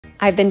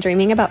I've been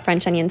dreaming about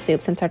French onion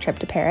soup since our trip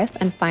to Paris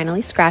and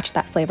finally scratched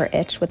that flavor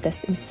itch with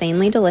this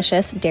insanely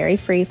delicious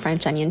dairy-free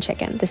French onion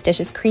chicken. This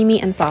dish is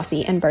creamy and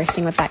saucy and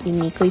bursting with that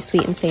uniquely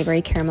sweet and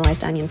savory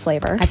caramelized onion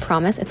flavor. I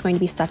promise it's going to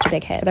be such a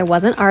big hit. If there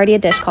wasn't already a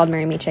dish called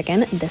Marry Me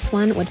Chicken, this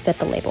one would fit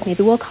the label.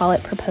 Maybe we'll call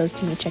it Propose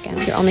to Me Chicken.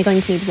 You're only going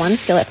to need one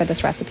skillet for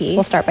this recipe.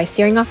 We'll start by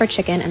searing off our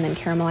chicken and then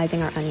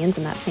caramelizing our onions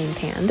in that same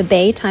pan. The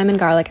bay, thyme, and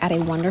garlic add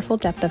a wonderful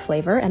depth of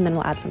flavor, and then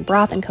we'll add some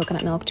broth and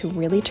coconut milk to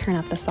really turn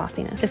up the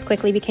sauciness. This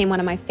quickly became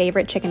one of my favorite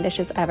chicken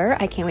dishes ever.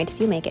 I can't wait to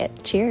see you make it.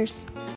 Cheers!